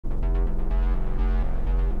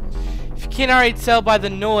If you can't already tell by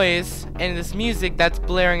the noise and this music that's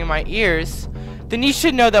blaring in my ears, then you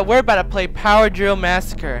should know that we're about to play Power Drill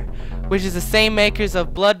Massacre, which is the same makers of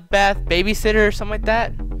Bloodbath Babysitter or something like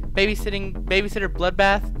that. Babysitter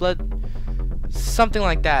Bloodbath, something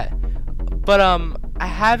like that. But I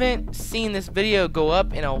haven't seen this video go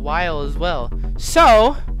up in a while as well.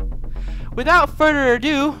 So, without further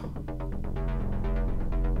ado,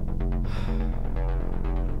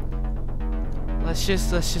 let's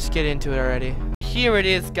just get into it already. Here it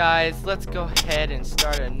is, guys. Let's go ahead and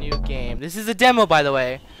start a new game. This is a demo, by the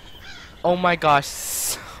way. Oh my gosh,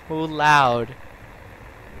 so loud.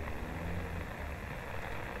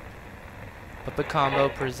 Puppet Combo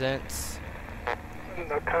presents.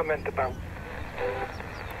 No comment about.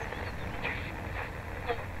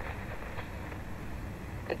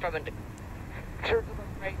 And from a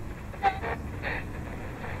right.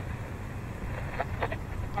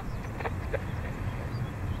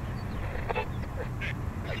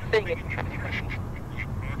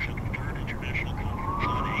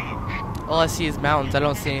 All I see is mountains. I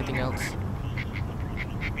don't see anything else.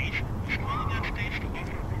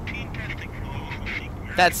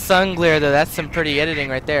 That sun glare, though, that's some pretty editing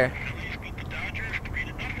right there.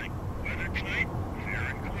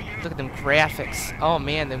 Look at them graphics. Oh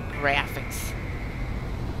man, them graphics.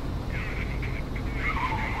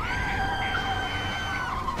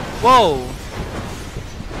 Whoa!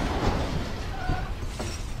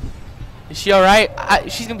 Is she alright?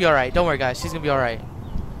 She's gonna be alright. Don't worry, guys. She's gonna be alright.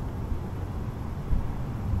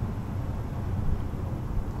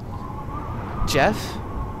 Jeff?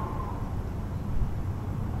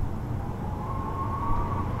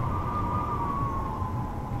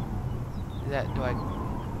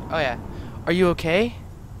 Oh yeah. Are you okay?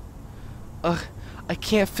 Ugh, I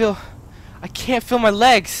can't feel my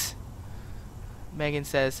legs. Megan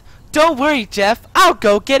says, "Don't worry, Jeff. I'll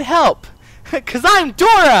go get help. 'Cause I'm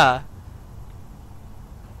Dora."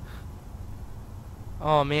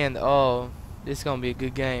 Oh man, this is gonna be a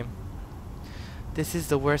good game. This is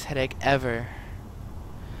the worst headache ever.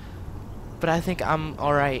 But I think I'm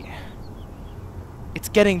alright. It's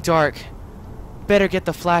getting dark. Better get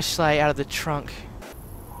the flashlight out of the trunk.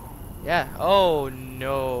 Yeah. Oh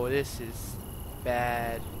no, this is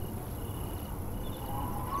bad.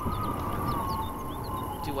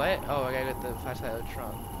 Do what? Oh, I gotta get the flashlight out of the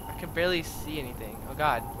trunk. I can barely see anything. Oh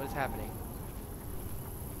god, what is happening?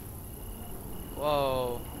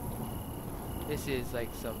 Whoa. This is like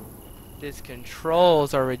some... These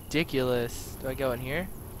controls are ridiculous. Do I go in here?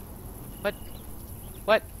 What?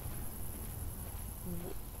 What?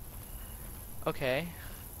 Okay.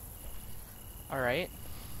 Alright.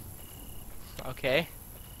 Okay.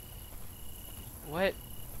 What?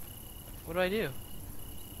 What do I do?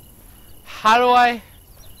 How do I...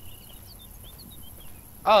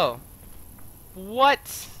 Oh.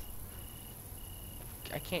 What?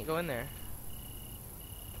 I can't go in there.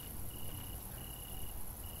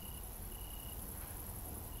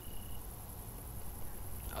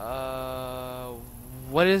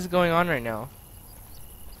 What is going on right now?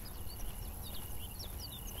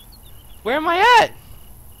 Where am I at?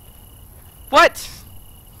 What?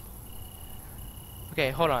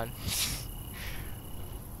 Okay, hold on.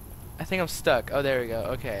 I think I'm stuck. Oh, there we go.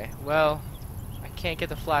 Okay. Well, I can't get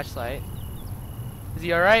the flashlight. Is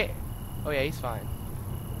he alright? Oh yeah, he's fine.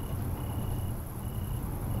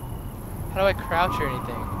 How do I crouch or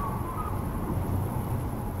anything?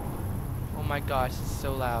 Oh my gosh, it's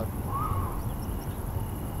so loud.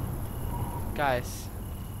 Guys.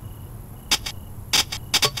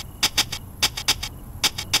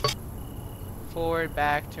 Forward,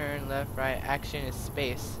 back, turn, left, right, action is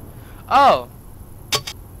space. Oh!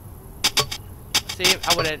 See,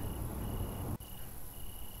 I would've...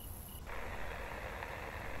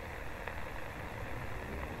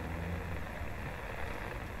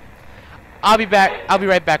 I'll be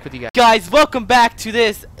right back with you guys. Guys, welcome back to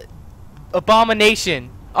this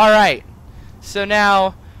abomination. Alright. So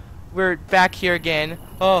now, we're back here again.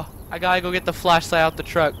 Oh, I gotta go get the flashlight out the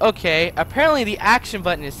truck. Okay, apparently the action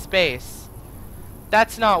button is space.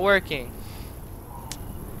 That's not working.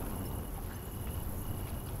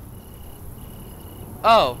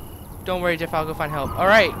 Oh, don't worry, Jeff, I'll go find help.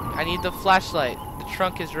 Alright, I need the flashlight. The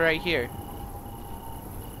trunk is right here.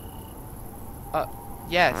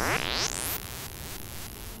 Yes.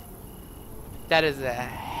 That is a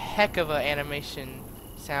heck of a animation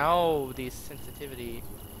sound. Oh, the sensitivity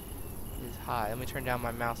is high. Let me turn down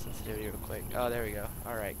my mouse sensitivity real quick. Oh, there we go.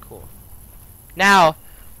 Alright, cool. Now,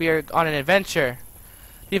 we are on an adventure.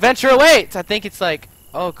 The adventure awaits! I think it's like,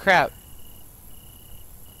 oh crap.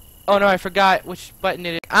 Oh no, I forgot which button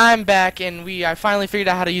it is. I'm back, and I finally figured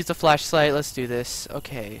out how to use the flashlight. Let's do this.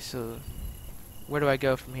 Okay, so where do I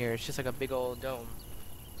go from here? It's just like a big old dome.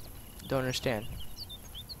 Don't understand.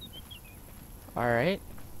 Alright.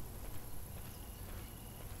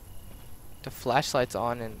 The flashlight's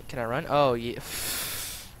on, and can I run? Oh, yeah.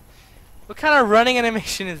 What kind of running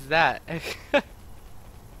animation is that?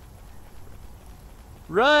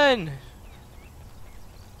 Run!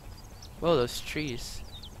 Whoa, those trees.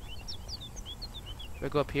 Do I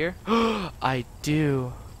go up here? I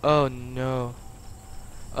do. Oh no.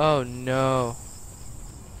 Oh no.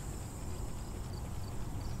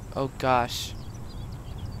 Oh gosh.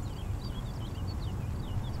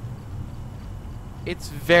 It's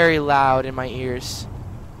very loud in my ears.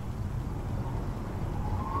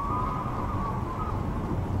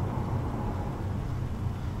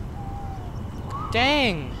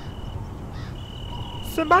 Dang.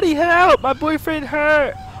 Somebody help! My boyfriend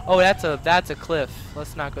hurt! Oh, that's a cliff.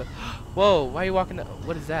 Let's not go. Whoa, why are you walking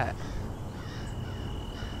what is that?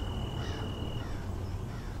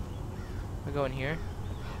 I go in here.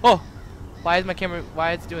 Oh! Why is my camera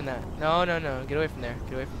why is it doing that? No, no, no. Get away from there.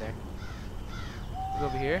 Get away from there. Go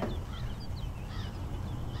over here.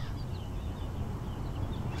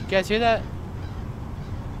 Did you guys hear that?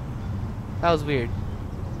 That was weird.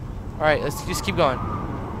 Alright, let's just keep going.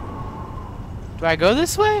 Do I go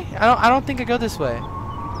this way? I don't think I go this way.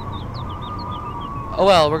 Oh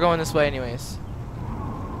well, we're going this way anyways.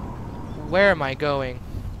 Where am I going?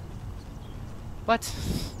 What?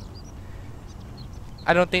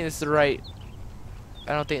 I don't think this is the right.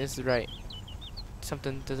 I don't think this is the right.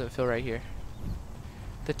 Something doesn't feel right here.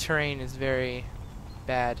 The terrain is very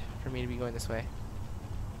bad for me to be going this way.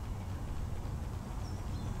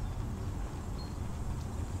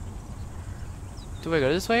 Do I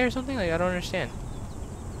go this way or something? Like, I don't understand.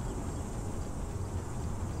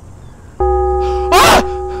 Ah!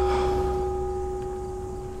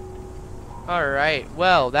 Alright,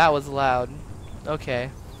 well, that was loud.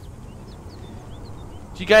 Okay.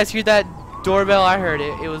 Did you guys hear that doorbell? I heard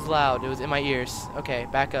it. It was loud. It was in my ears. Okay,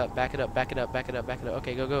 back up, back it up, back it up, back it up, back it up.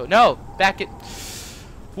 Okay, go, go. No! Back it.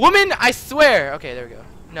 Woman, I swear! Okay, there we go.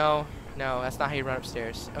 No, no, that's not how you run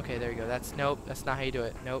upstairs. Okay, there you go. Nope, that's not how you do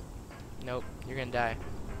it. Nope. Nope, you're gonna die.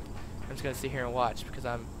 I'm just gonna sit here and watch because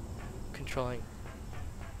I'm controlling.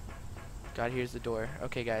 God, here's the door.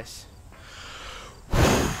 Okay, guys.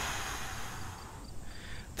 The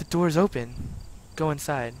door's open. Go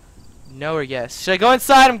inside. No or yes? Should I go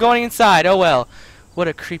inside? I'm going inside. Oh well. What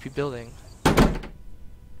a creepy building.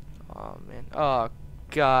 Oh man. Oh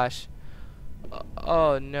gosh.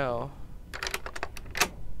 Oh no.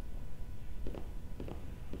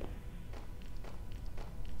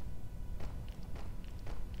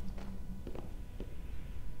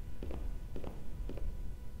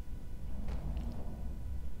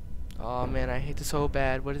 Oh man, I hate this so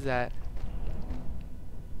bad. What is that?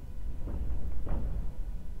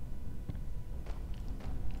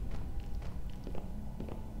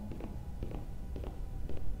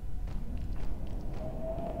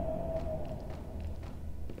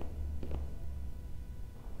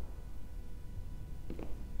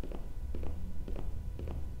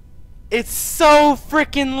 It's so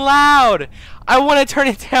freaking loud! I want to turn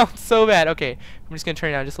it down so bad. Okay, I'm just gonna turn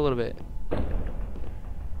it down just a little bit.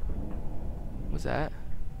 What's that?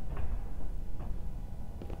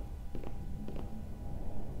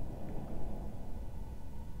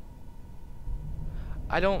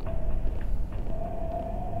 I don't.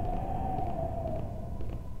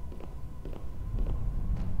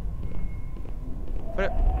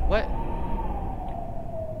 What?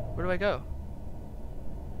 Where do I go?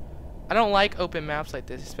 I don't like open maps like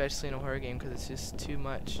this, especially in a horror game, because it's just too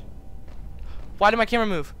much. Why did my camera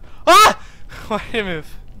move? Ah! Why did it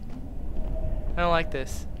move? I don't like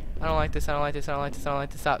this. I don't like this. I don't like this. I don't like this. I don't like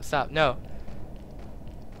this. Stop. Stop. No.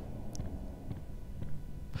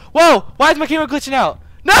 Whoa! Why is my camera glitching out?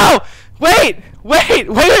 No! Wait! Wait! Wait! Wait!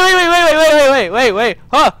 Wait! Wait! Wait! Wait! Wait! Wait! Wait!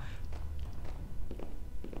 Huh?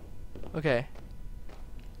 Okay.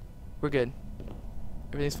 We're good.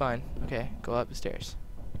 Everything's fine. Okay. Go up the stairs.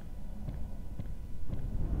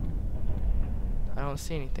 I don't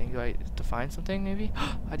see anything. Do I have to find something maybe?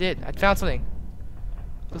 I did. I found something.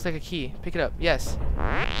 Looks like a key. Pick it up. Yes.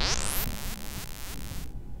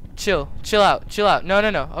 Chill. Chill out. Chill out. No, no,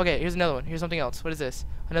 no. Okay, here's another one. Here's something else. What is this?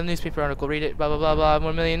 Another newspaper article. Read it. Blah, blah, blah, blah.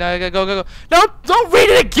 1 million. No, go, go, go. No, don't read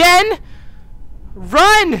it again!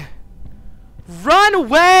 Run! Run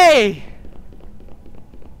away!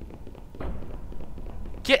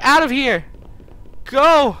 Get out of here!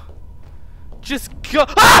 Go! Just go!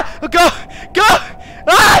 Ah! Go! Go!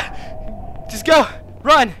 Ah! Just go!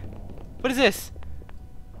 Run! What is this?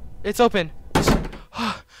 It's open.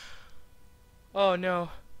 Oh no.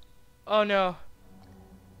 Oh no.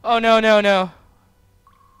 Oh no, no, no.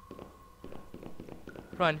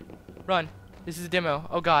 Run. Run. This is a demo.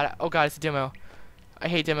 Oh god. Oh god, it's a demo. I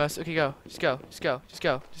hate demos. Okay, go. Just go. Just go. Just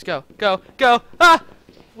go. Just go. Go. Go. Ah!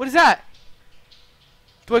 What is that?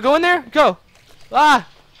 Do I go in there? Go. Ah!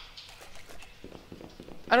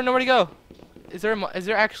 I don't know where to go. Is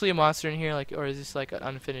there actually a monster in here, like, or is this like an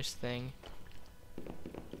unfinished thing?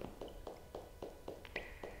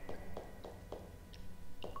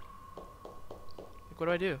 Like, what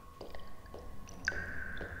do I do?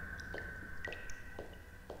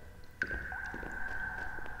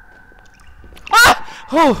 Ah!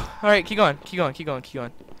 Oh! All right, keep going. Keep going. Keep going. Keep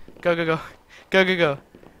going. Go. Go. Go. Go. Go. Go.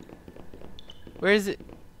 Where is it?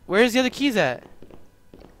 Where's the other keys at?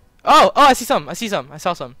 Oh! Oh! I see some. I see some. I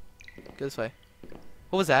saw some. Go this way.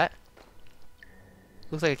 What was that?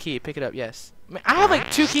 Looks like a key. Pick it up. Yes. Man, I have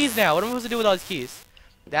like 2 keys now. What am I supposed to do with all these keys?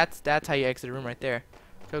 That's how you exit a room right there.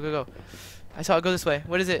 Go, go, go. I saw it go this way.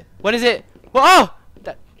 What is it? What is it? Whoa! Oh!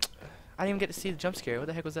 That I didn't even get to see the jump scare. What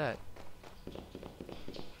the heck was that?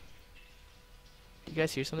 You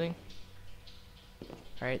guys hear something?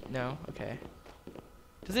 Alright, no. Okay.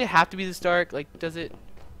 Does it have to be this dark? Like, does it?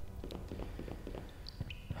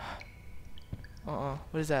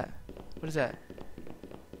 What is that? What is that?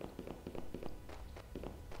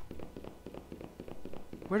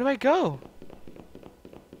 Where do I go?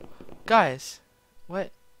 Guys,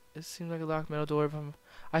 what? It seems like a locked metal door.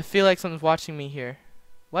 I feel like someone's watching me here.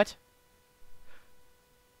 What?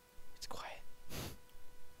 It's quiet.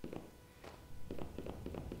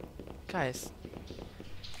 Guys,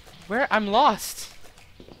 where? I'm lost.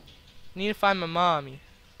 I need to find my mommy.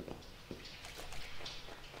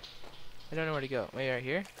 I don't know where to go. Wait, right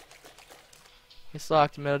here? It's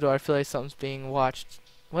locked, metal door. I feel like something's being watched.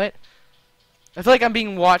 What? I feel like I'm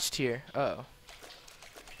being watched here. Uh-oh.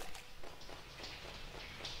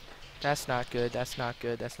 That's not good. That's not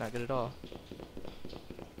good. That's not good at all.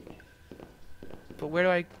 But where do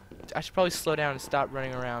I should probably slow down and stop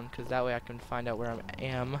running around, because that way I can find out where I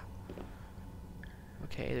am.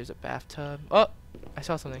 Okay, there's a bathtub. Oh! I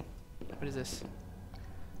saw something. What is this?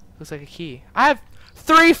 Looks like a key. I have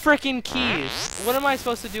 3 freaking keys! What am I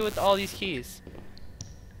supposed to do with all these keys?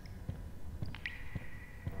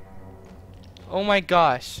 Oh my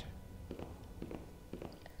gosh.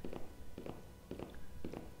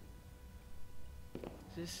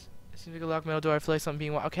 This seems like a locked metal door. I feel like something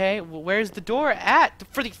being okay, well, where's the door at?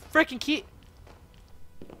 For the freaking key.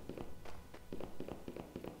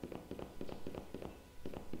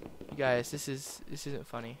 You guys, this isn't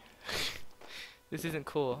funny. This isn't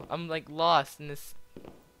cool. I'm like lost in this.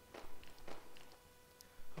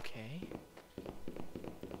 Okay.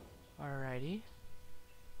 Alrighty.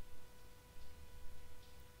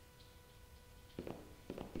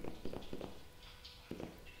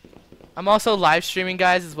 I'm also live streaming,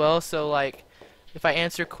 guys, as well, so like if I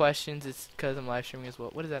answer questions, it's because I'm live streaming as well.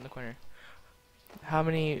 What is that in the corner? How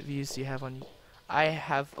many views do you have on? I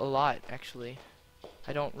have a lot, actually.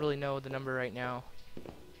 I don't really know the number right now.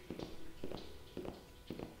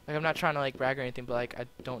 Like, I'm not trying to like brag or anything, but like I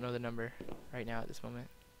don't know the number right now at this moment.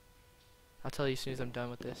 I'll tell you as soon as I'm done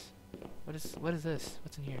with this. What is this?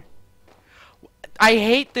 What's in here? I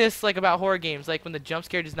hate this like about horror games, like when the jump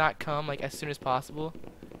scare does not come like as soon as possible.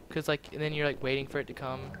 Cause like, and then you're like waiting for it to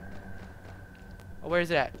come. Oh, where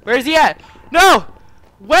is it at? Where is he at? No!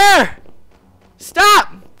 Where?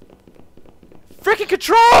 Stop! Freaking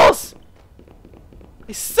controls!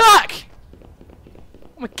 They suck!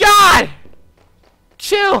 Oh my god!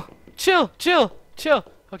 Chill! Chill! Chill! Chill!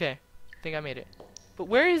 Okay, I think I made it. But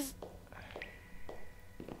where is?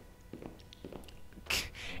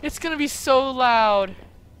 It's gonna be so loud.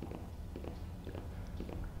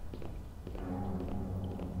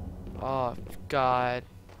 Oh, God.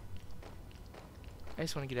 I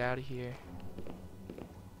just want to get out of here.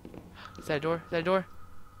 Is that a door? Is that a door?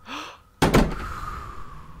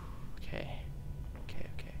 Okay. Okay,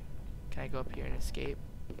 okay. Can I go up here and escape?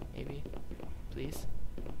 Maybe? Please?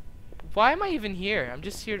 Why am I even here? I'm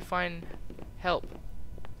just here to find help.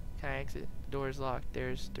 Can I exit? The door is locked.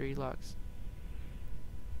 There's 3 locks.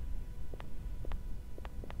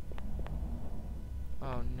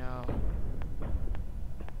 Oh, no.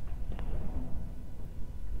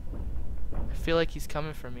 I feel like he's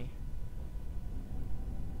coming for me.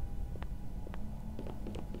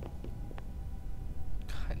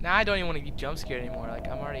 God, now I don't even want to be jump scared anymore. Like,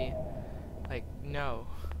 I'm already, like, no.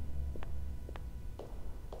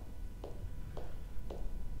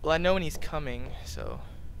 Well, I know when he's coming, so.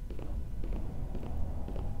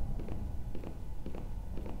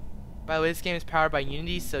 By the way, this game is powered by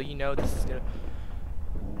Unity, so you know this is gonna.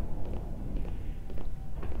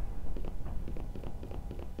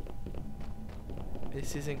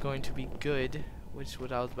 This isn't going to be good, which is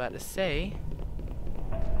what I was about to say.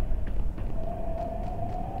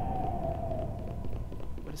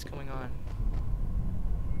 What is going on?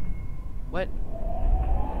 What?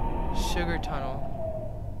 Sugar tunnel.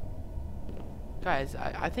 Guys,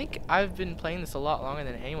 I think I've been playing this a lot longer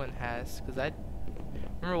than anyone has, because I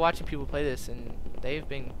remember watching people play this and they've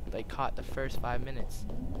been like caught the first 5 minutes.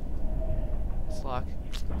 It's locked.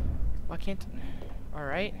 Why can't? All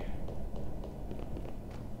right.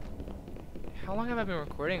 How long have I been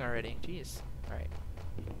recording already? Jeez. All right.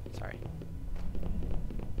 Sorry.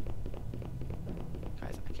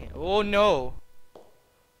 Guys, I can't. Oh no.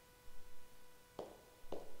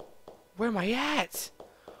 Where am I at?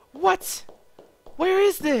 What? Where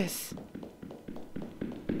is this?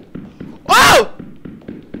 Oh!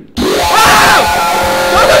 Oh!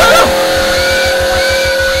 No, no, no, no!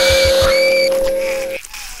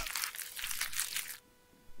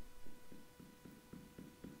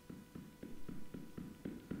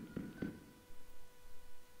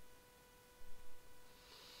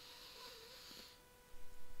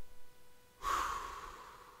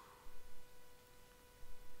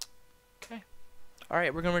 Okay.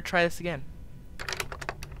 Alright, we're gonna try this again.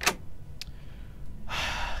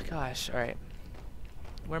 Gosh, alright.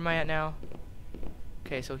 Where am I at now?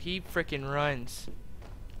 Okay, so he freaking runs.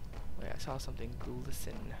 Wait, I saw something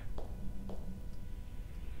glisten.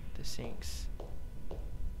 The sinks.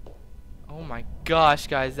 Oh my gosh,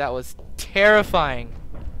 guys, that was terrifying.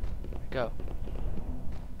 Go.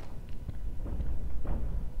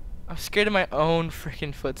 I'm scared of my own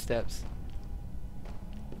freaking footsteps.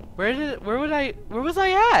 Where was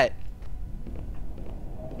I at?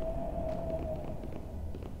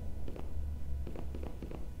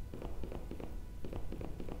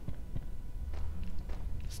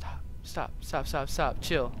 Stop,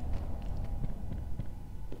 chill.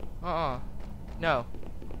 No.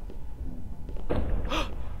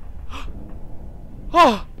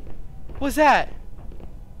 Oh! What's that?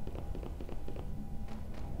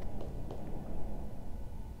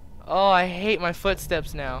 Oh, I hate my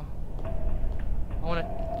footsteps now. I wanna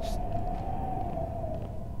just...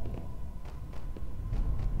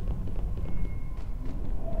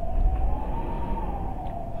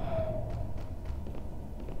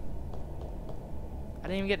 I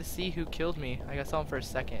didn't even get to see who killed me. I saw him for a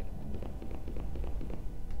second.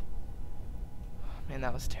 Man,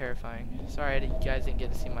 that was terrifying. Sorry you guys didn't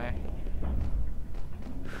get to see my...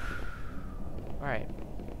 Alright.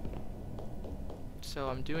 So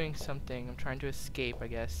I'm doing something. I'm trying to escape, I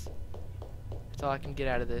guess. That's all I can get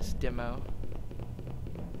out of this demo.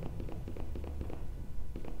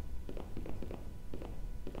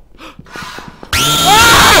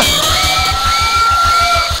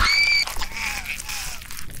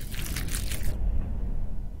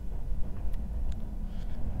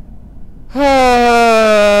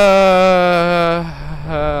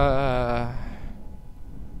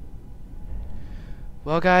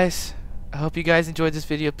 Well, guys, I hope you guys enjoyed this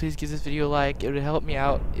video. Please give this video a like. It would help me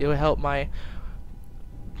out. It would help my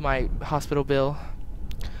hospital bill.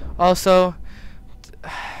 Also,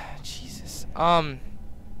 Jesus.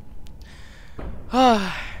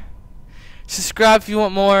 Subscribe if you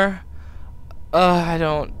want more. I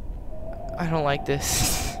don't like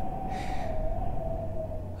this.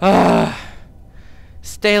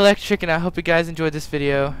 Stay electric, and I hope you guys enjoyed this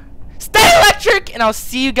video. Stay electric, and I'll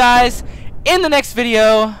see you guys in the next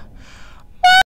video.